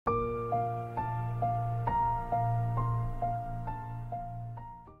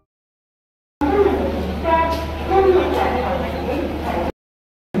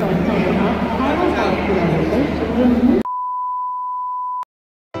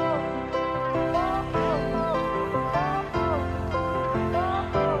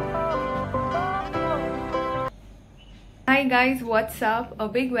Hi guys what's up a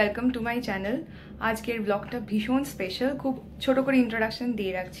big welcome to my channel. आजकेर ब्लगटा भीषण special, खूब छोटो करे इंट्रोडक्शन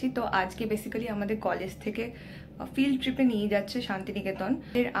दिए रखी। तो आज के बेसिकली हमारे कलेज थेके फिल्ड ट्रिपे निये जाच्छे शांतिनिकेतन।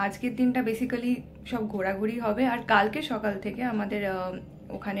 आजकेर दिनटा बेसिकली सब घोराघुरी होबे और कालके सकाल थेके आमादेर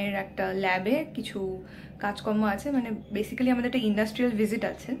ओखानेर एकटा लैबे किछु काजकर्म आछे, माने बेसिकली आमादेर एकटा इंडास्ट्रियल विजिट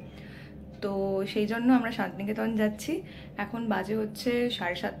आछे। तो সেই জন্য আমরা শান্তিনিকেতন যাচ্ছি। এখন বাজে হচ্ছে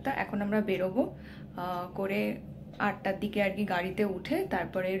 7:30। এখন আমরা বেরোবো করে 8টার দিকে আর কি গাড়িতে উঠে,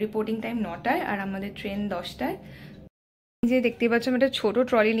 তারপরে রিপোর্টিং টাইম 9টায় আর আমাদের ট্রেন 10টায়। যে দেখতে পাচ্ছ আমি একটা ছোট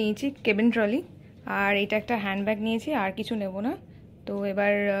ট্রলি নিয়েছি, কেবিন ট্রলি, আর এটা একটা হ্যান্ডব্যাগ নিয়েছি, আর কিছু নেব না। তো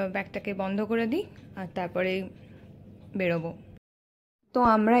এবার ব্যাগটাকে বন্ধ করে দিই আর তারপরে বেরোবো। তো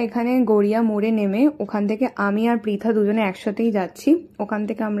আমরা এখানে গড়িয়া মোড়ে নেমে ওখান থেকে আমি আর পৃথা দুজনে একসাথেই যাচ্ছি। ওখান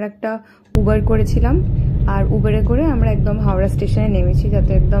থেকে আমরা একটা উবার করেছিলাম আর উবারে করে আমরা একদম হাওড়া স্টেশনে নেমেছি,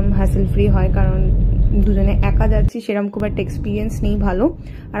 যাতে একদম হ্যাসেল ফ্রি হয়, কারণ দুজনে একা যাচ্ছি, সেরকম খুব একটা এক্সপিরিয়েন্স নেই ভালো।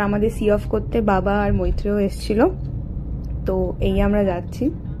 আর আমাদের সি অফ করতে বাবা আর মৈত্রেও এসেছিল। তো এই আমরা যাচ্ছি।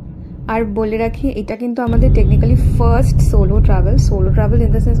 আর বলে রাখি, এটা কিন্তু আমাদের technically first solo travel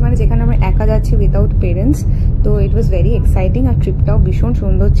in the sense, মানে যেখানে আমরা একা যাচ্ছি উইদাউট পেরেন্টস। তো ইট ওয়াজ ভেরি এক্সাইটিং আর ট্রিপটাও ভীষণ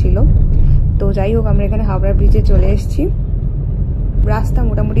সুন্দর ছিল। তো যাই হোক, আমরা এখানে হাওড়া ব্রিজে চলে এসেছি। রাস্তা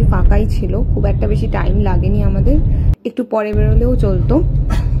মোটামুটি ফাঁকাই ছিল, খুব একটা বেশি টাইম লাগেনি আমাদের, একটু পরে বেরোলেও চলতো।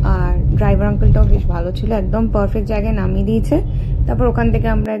 আর ড্রাইভার আঙ্কেলটাও বেশ ভালো ছিল, একদম পারফেক্ট জায়গায় নামিয়ে দিয়েছে। তারপর ওখান থেকে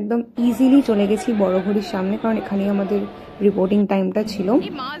আমরা একদম ইজিলি চলে গেছি বড় ঘড়ির সামনে, কারণ এখানেই আমাদের রিপোর্টিং টাইমটা ছিল।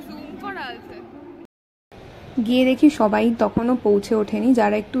 গিয়ে দেখি সবাই তখনও পৌঁছে ওঠেনি।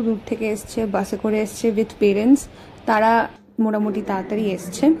 যারা একটু দূর থেকে এসছে, বাসে করে এসছে উইথ পেরেন্টস, তারা মোটামুটি তাড়াতাড়ি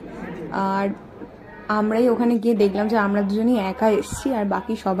এসছে। আর আমরাই ওখানে গিয়ে দেখলাম যে আমরা দুজনই একা এসছি, আর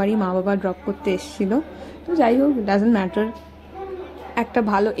বাকি সবারই মা বাবা ড্রপ করতে এসেছিল। তো যাই হোক, ইট ডাজন্ট ম্যাটার, একটা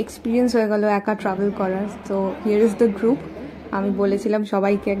ভালো এক্সপিরিয়েন্স হয়ে গেল একা ট্রাভেল করার। তো হিয়ার ইজ দ্য গ্রুপ। আমি বলেছিলাম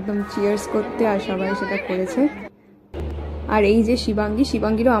সবাইকে একদম চিয়ার্স করতে, আর সবাই সেটা করেছে। আর এই যে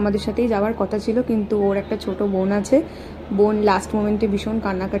শিবাঙ্গীরও আমাদের সাথেই যাওয়ার কথা ছিল, কিন্তু ওর একটা ছোট বোন আছে। বোন লাস্ট মোমেন্টে ভীষণ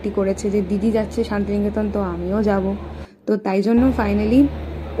কান্নাকাটি করেছে যে দিদি যাচ্ছে শান্তিনিকেতন, তো আমিও যাব। তো তাই জন্য ফাইনালি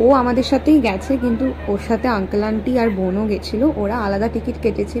ও আমাদের সাথেই গেছে, কিন্তু ওর সাথে আঙ্কেল আন্টি আর বোনও গেছিলো। ওরা আলাদা টিকিট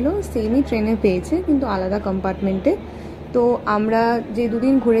কেটেছিল, সেমই ট্রেনে পেয়েছে কিন্তু আলাদা কম্পার্টমেন্টে। তো আমরা যে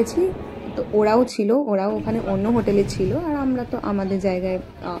দুদিন ঘুরেছি, তো ওরাও ছিল, ওরাও ওখানে অন্য হোটেলে ছিল, আর আমরা তো আমাদের জায়গায়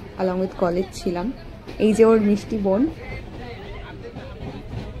অলং উইথ কলেজ ছিলাম। এই যে ওর মিষ্টি বোন।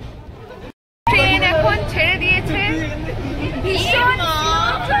 ট্রেন এখন ছেড়ে দিয়েছে,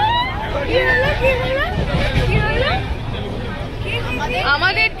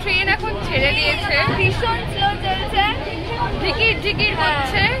 আমাদের ট্রেন এখন ছেড়ে দিয়েছে, ভীষণ স্লো চলছে, টিকিট টিকিট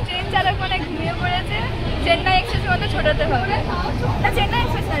হচ্ছে। ট্রেন চালক মানে ঘুমিয়ে পড়েছে। চেন্নাই এক্সপ্রেস মতো ছোটাতে হবে না, চেন্নাই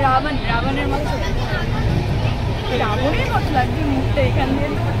এক্সপ্রেস না, রাবণের মতো, রাবণের মতো লাগছে মুখটা এখান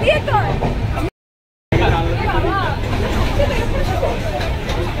দিয়ে তো।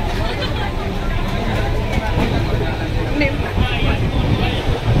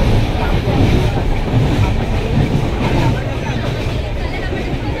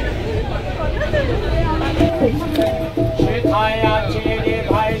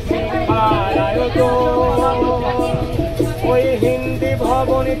 ওই হিন্দি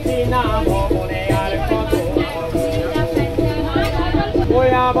ভবনে, চীনা ভবনে, আর কত ওই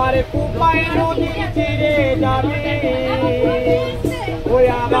আবার কুপাই নদীর তীরে যাবে, ওই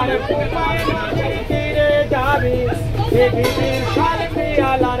আবার কুপাই নদীর তীরে যাবে, পৃথিবীর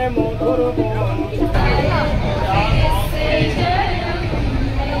শালপিয়ালার মধুর বন।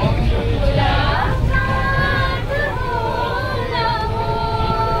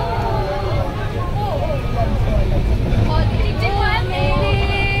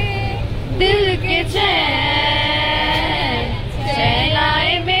 दिल के चैन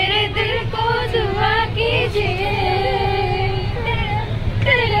चलाए मेरे दिल को दुआ कीजिए।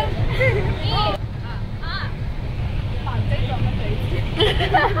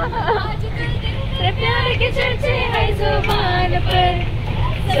 प्यार के चर्चे है जुबान पर,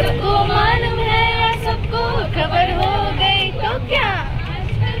 सबको मालूम है और सबको खबर हो गई, तो क्या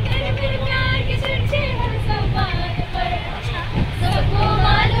प्यार के चर्चे है जुबान पर, सबको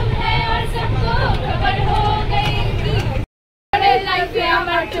मालूम है और सबको खबर हो गई। लाइफ में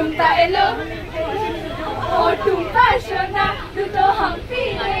আমার টুম্পা এলো, ও টুম্পা সোনা, তুই তো হাম্পি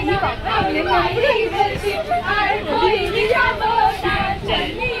না, আমি মাইরি বলছি আর কই যাব না,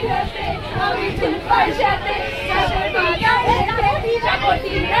 চলনি রাতে আমি টুম্পার সাথে সাথে বাগানে রেতে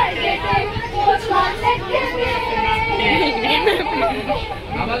চাকতি রেতে ও স্বাদ দেখতে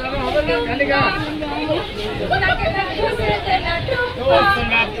আবার কালিঘাট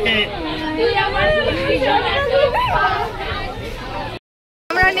তুই আমার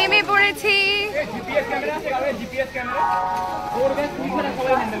নেমে পড়েছি।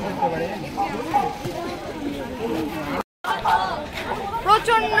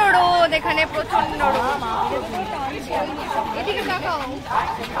 প্রচন্ড রোদ এখানে, প্রচন্ড রোদ। এদিকে তাকাও,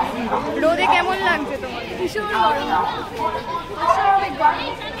 রোদে কেমন লাগছে তোমার? ভীষণ গরম।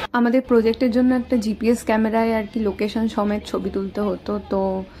 আমাদের প্রজেক্টের জন্য একটা জিপিএস ক্যামেরায় আর কি লোকেশন সমেত ছবি তুলতে হতো, তো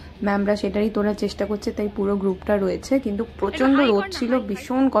ম্যামরা সেটাই তোলার চেষ্টা করছে, তাই পুরো গ্রুপটা রয়েছে। কিন্তু প্রচন্ড রোদ ছিল,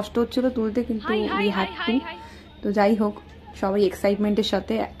 ভীষণ কষ্ট হচ্ছিল তুলতে, কিন্তু উই হ্যাড টু। তো যাই হোক, সবাই এক্সাইটমেন্টের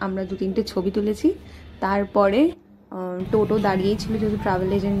সাথে আমরা 2-3টে ছবি তুলেছি। তারপরে টোটো দাঁড়িয়েই ছিল, যেহেতু ট্রাভেল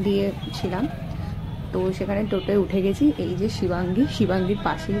এজেন্ট দিয়ে ছিলাম, তো সেখানে টোটোয় উঠে গেছি। এই যে শিবাঙ্গীর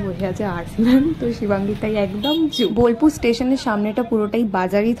পাশেই বসে আছে আরসিম্যান। তো শিবাঙ্গীর তাই একদম বোলপুর স্টেশনের সামনেটা পুরোটাই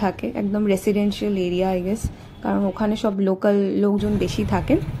বাজারই থাকে, একদম রেসিডেন্সিয়াল এরিয়া আই গেস, কারণ ওখানে সব লোকাল লোকজন বেশি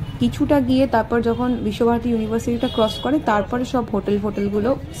থাকে। কিছুটা গিয়ে তারপর যখন বিশ্বভারতী ইউনিভার্সিটিটা ক্রস করে, তারপরে সব হোটেলগুলো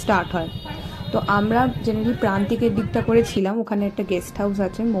স্টার্ট হয়। তো আমরা জেনারেলি প্রান্তিকের দিকটা করে ছিলাম, ওখানে একটা গেস্ট হাউস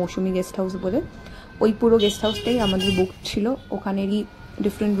আছে, মৌসুমি গেস্ট হাউস বলে। ওই পুরো গেস্ট হাউসটাই আমাদের বুক ছিল, ওখানেরই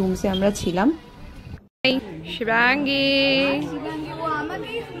ডিফারেন্ট রুমসে আমরা ছিলাম। শিবাঙ্গী,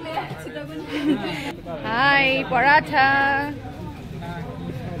 হাই।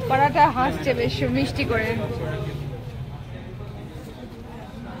 পরাঠা হাসছে বেশ মিষ্টি করে।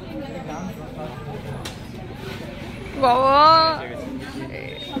 বাবা,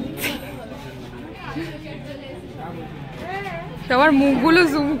 সবার মুখগুলো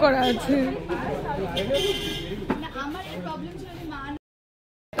জুম করা আছে।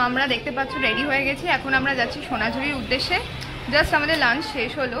 আমরা দেখতে পাচ্ছ রেডি হয়ে গেছি, এখন আমরা যাচ্ছি সোনাঝুরির উদ্দেশ্যে। জাস্ট আমাদের লাঞ্চ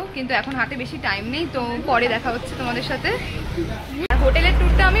শেষ হলো, কিন্তু এখন হাতে বেশি টাইম নেই, তো পরে দেখা হচ্ছে তোমাদের সাথে। আর হোটেলের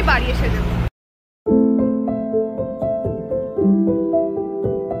ট্যুরটা আমি বাড়ি এসে দেবো।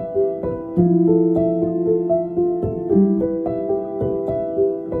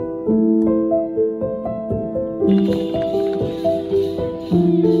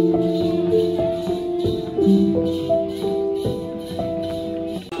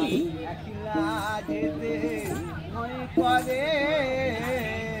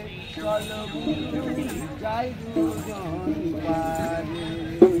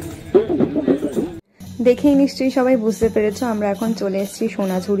 দেখেই নিশ্চয়ই সবাই বুঝতে পেরেছো আমরা এখন চলে এসেছি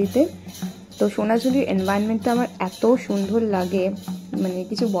সোনাঝুরিতে। তো সোনাঝুরির এনভায়রনমেন্টটা আমার এত সুন্দর লাগে, মানে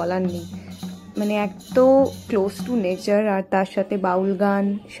কিছু বলার নেই। মানে এত ক্লোজ টু নেচার, আর তার সাথে বাউল গান,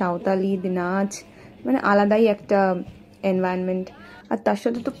 সাঁওতালি নাচ, মানে আলাদাই একটা এনভায়রনমেন্ট। আর তার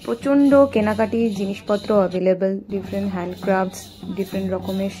সাথে তো প্রচণ্ড কেনাকাটির জিনিসপত্র অ্যাভেলেবেল, ডিফারেন্ট হ্যান্ডক্রাফটস, ডিফারেন্ট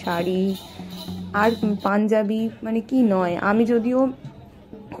রকমের শাড়ি আর পাঞ্জাবি, মানে কি নয়। আমি যদিও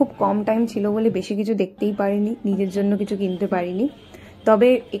খুব কম টাইম ছিল বলে বেশি কিছু দেখতেই পারিনি, নিজের জন্য কিছু কিনতে পারিনি, তবে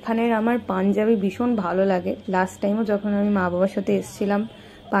এখানের আমার পাঞ্জাবি ভীষণ ভালো লাগে। লাস্ট টাইমও যখন আমি মা বাবার সাথে এসেছিলাম,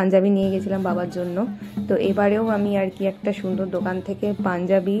 পাঞ্জাবি নিয়ে গেছিলাম বাবার জন্য। তো এবারেও আমি আর কি একটা সুন্দর দোকান থেকে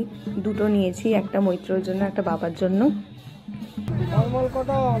পাঞ্জাবি দুটো নিয়েছি, একটা মৈত্রর জন্য, একটা বাবার জন্য।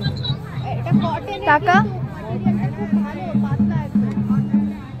 টাকা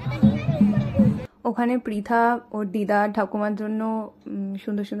ওখানে পৃথা ওর দিদা ঠাকুমার জন্য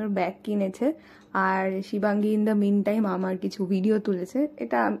সুন্দর সুন্দর ব্যাগ কিনেছে, আর Shivangi in the mean time আমার কিছু ভিডিও তুলেছে।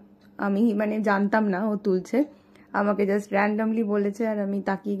 এটা আমি মানে জানতাম না ও তুলছে, আমাকে জাস্ট র্যান্ডমলি বলেছে আর আমি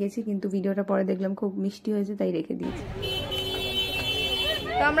তাকিয়ে গেছি, কিন্তু ভিডিওটা পরে দেখলাম খুব মিষ্টি হয়েছে, তাই রেখে দিয়েছি।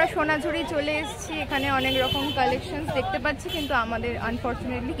 তো আমরা সোনাঝুরি চলে এসেছি, এখানে অনেক রকম কালেকশন দেখতে পাচ্ছি, কিন্তু আমাদের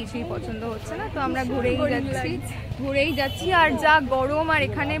আনফর্চুনেটলি কিছুই পছন্দ হচ্ছে না। তো আমরা ঘুরেই যাচ্ছি। আর যা গরম, আর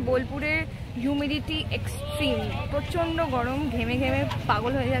এখানে বোলপুরের হিউমিডিটি এক্সট্রিম, প্রচণ্ড গরম, ঘেমে ঘেমে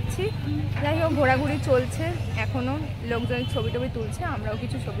পাগল হয়ে যাচ্ছি। যাই হোক, ঘোরাঘুরি চলছে, এখনো লোকজন ছবি টবি তুলছে, আমরাও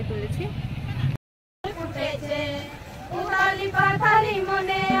কিছু ছবি তুলেছি।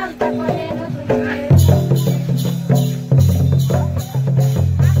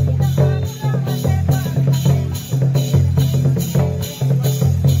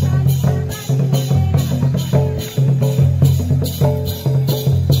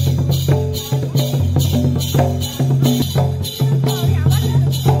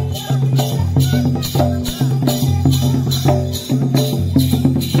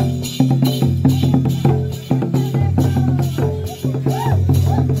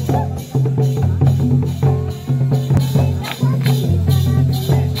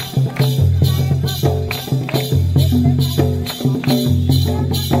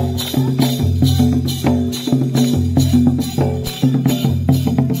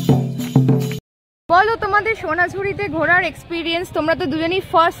 বলো তোমাদের সোনাঝুরিতে ঘোরার এক্সপিরিয়েন্স। তোমরা তো দুজনেই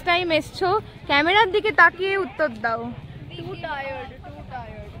ফার্স্ট টাইম এসছো, ক্যামেরার দিকে তাকিয়ে উত্তর দাও। Too tired.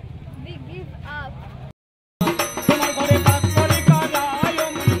 We give up.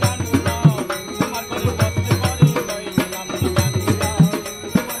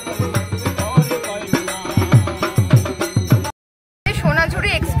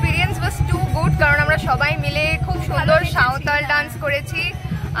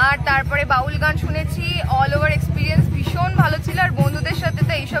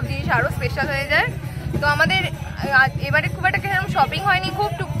 আরো স্পেশাল হয়ে যায়। তো আমাদের এবারে খুব একটা কেরকম শপিং হয়নি, খুব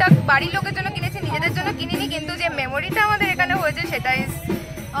টুকটাক বাড়ির লোকের জন্য কিনেছি, নিজেদের জন্য কিনিনি, কিন্তু যে মেমোরিটা আমাদের এখানে হয়েছে সেটা is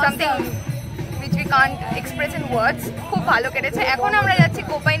something which we can't express in words। খুব ভালো কেটেছে। এখন আমরা যাচ্ছি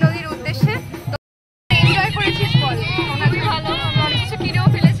কোপাই নদীর উদ্দেশ্যে। তো এনজয় করেছিস বল? ভালো, আমরা অনেক কিছু কিনেও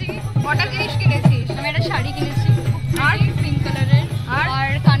ফেলেছি। কটা জিনিস কিনেছিস? আমি একটা শাড়ি কিনেছি আর পিঙ্ক কালারের, আর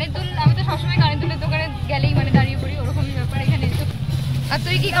কানের দুল। আমি তো সবসময় কানের দুলের দোকানে গেলেই মানে দাঁড়িয়ে পড়ি, ওরকমই ব্যাপার এখানে এসে। আর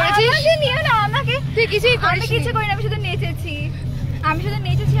তুই কি করেছিস? নিও না আমাকে, তুই কিছুই আমি কিছু করি না, আমি শুধু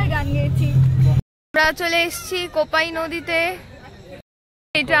নেচেছি আর গান গেয়েছি। আমরা চলে এসেছি কোপাই নদীতে।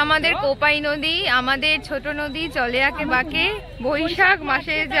 এটা আমাদের কোপাই নদী, আমাদের ছোট নদী, চলে আঁকে বাঁকে, বৈশাখ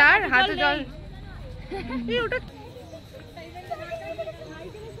মাসে যার হাতে জল। ওটা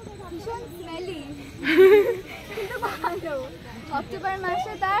অক্টোবর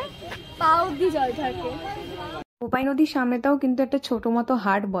মাসে তার পা অব্দি জল থাকে। কোপাই নদীর সামনেটাও কিন্তু একটা ছোট মতো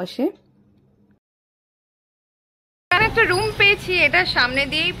হাট বসে। এখানে একটা রুম পেয়েছি, এটার সামনে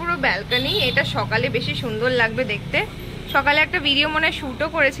দিয়েই পুরো ব্যালকনি। এটা সকালে বেশি সুন্দর লাগবে দেখতে। সকালে একটা ভিডিও মনে শুটও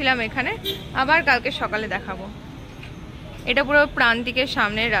করেছিলাম এখানে, আবার কালকে সকালে দেখাবো। এটা পুরো প্রান্তিকের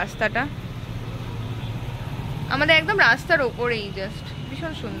সামনের রাস্তাটা, আমাদের একদম রাস্তার ওপরেই, জাস্ট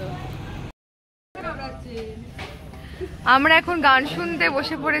ভীষণ সুন্দর। আমরা এখন গান শুনতে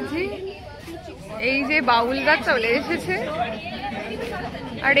বসে পড়েছি। এই যে বাউল গাছ চলে এসেছে,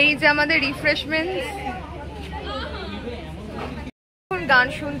 আর এই যে আমাদের রিফ্রেশমেন্টস। এখন গান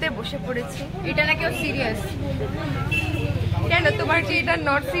শুনতে বসে পড়েছি। এটা নাকি সিরিয়াস? কেন তোমার কি এটা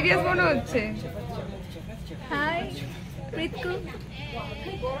নট সিরিয়াস মনে হচ্ছে? হাই প্রীতকু,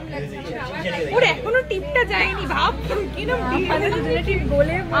 ওর এখনো টিপটা যায়নি, ভাব কি না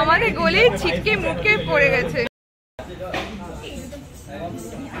আমাদের গোলে ছিটকে মুখে পড়ে গেছে।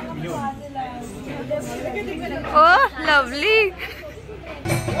 ও লাভলি।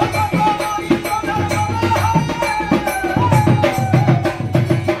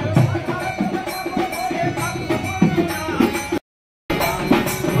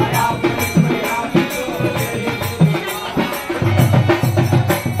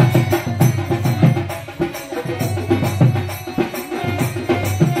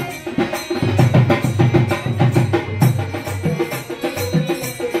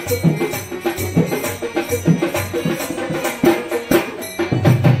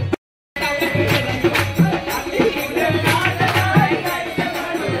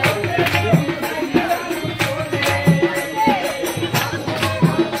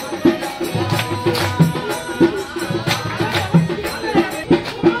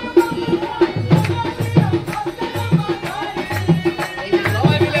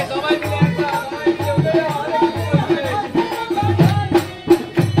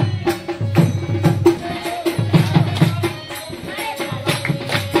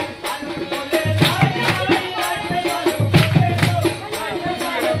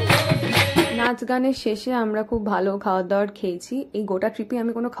 নাচ গানের শেষে আমরা খুব ভালো খাওয়া দাওয়ার খেয়েছি। এই গোটা ট্রিপে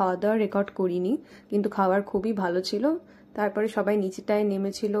আমি কোনো খাওয়া দাওয়ার রেকর্ড করিনি, কিন্তু খাবার খুবই ভালো ছিল। তারপরে সবাই নিচেটায়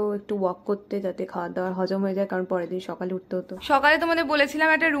নেমেছিল একটু ওয়াক করতে, যাতে খাওয়া দাওয়ার হজম হয়ে যায়, কারণ পরের দিন সকালে উঠতে হতো। সকালে তোমাদের বলেছিলাম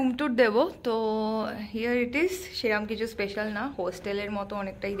একটা রুম ট্যুর দেবো, তো হিয়ার ইট ইজ। সেরকম কিছু স্পেশাল না, হোস্টেলের মতো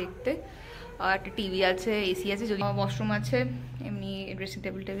অনেকটাই দেখতে। একটা টিভি আছে, এসি আছে, যদি ওয়াশরুম আছে, এমনি ড্রেসিং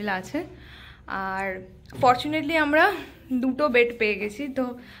টেবিল আছে। আর ফর্চুনেটলি আমরা দুটো বেড পেয়ে গেছি, তো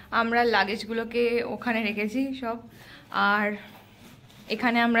আমরা লাগেজগুলোকে ওখানে রেখেছি সব। আর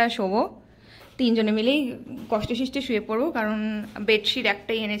এখানে আমরা শোবো, তিনজনে মিলেই কষ্টে শিষ্টে শুয়ে পড়বো, কারণ বেডশিট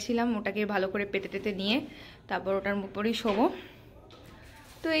একটাই এনেছিলাম, ওটাকে ভালো করে পেতে টেতে নিয়ে তারপর ওটার উপরেই শোবো।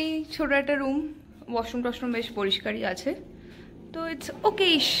 তো এই ছোটো একটা রুম, ওয়াশরুম টশরুম বেশ পরিষ্কারই আছে, তো ইটস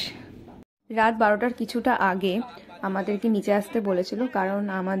ওকেইশ। রাত 12টার কিছুটা আগে আমাদেরকে নিচে আসতে বলেছিল, কারণ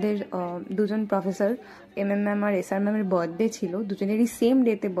আমাদের দুজন প্রফেসর MM ম্যাম আর SR ম্যামের বার্থডে ছিল, দুজনেরই সেম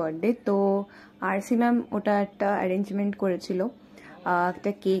ডেতে বার্থডে। তো RC ম্যাম ওটা একটা অ্যারেঞ্জমেন্ট করেছিল,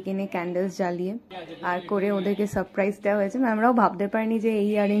 একটা কেক এনে ক্যান্ডেলস জ্বালিয়ে আর করে ওদেরকে সারপ্রাইজ দেওয়া হয়েছে। ম্যামরাও ভাবতে পারেনি যে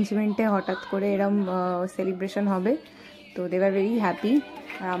এই অ্যারেঞ্জমেন্টে হঠাৎ করে এরম সেলিব্রেশন হবে, তো দে আর ভেরি হ্যাপি।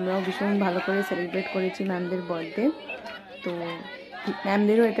 আর আমরাও ভীষণ ভালো করে সেলিব্রেট করেছি ম্যামদের বার্থডে। তো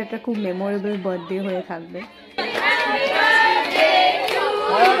ম্যামদেরও এটা একটা খুব মেমোরেবল বার্থডে হয়ে থাকবে।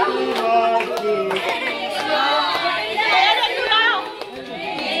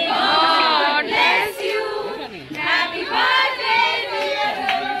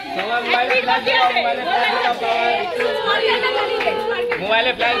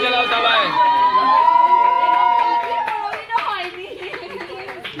 मोबाइले फ्लैश जलाओ सबाई,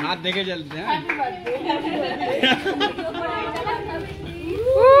 हाथ देके चलते हैं।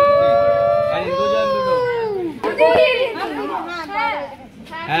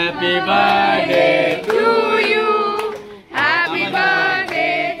 Happy birthday to you. Happy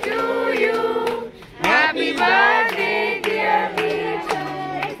birthday to you. Happy birthday dear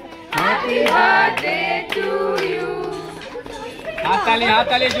Beatrice. Happy birthday to you. हाथ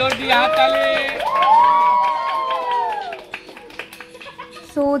ताली जोर दिया हाथ ताली.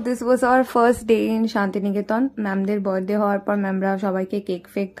 So this was our first day in Shantiniketan. ম্যামদের birthday হওয়ার পর ম্যামরা সবাইকে কেক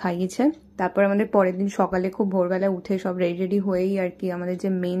ফেক খাইয়েছে. তারপর আমাদের পরের দিন সকালে খুব ভোরবেলা উঠে সব রেডি হয়েই আর কি আমাদের যে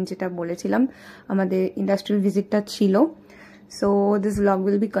মেইন যেটা বলেছিলাম আমাদের ইন্ডাস্ট্রিয়াল ভিজিটটা ছিল. So this blog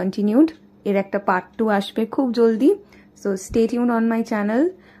will be continued. এর একটা পার্ট 2 আসবে খুব জলদি. So stay tune on my channel.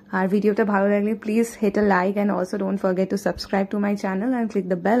 আর ভিডিওটা ভালো লাগলে please hit a like and also don't forget to subscribe to my channel and click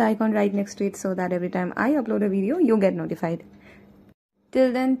the bell icon right next two it so that every time I upload a video you get notified. Till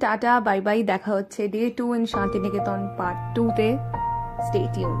then, tata, bye bye. দেখা হচ্ছে Day 2 in Shantiniketan Part 2 তে. Stay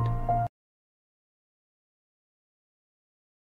tuned.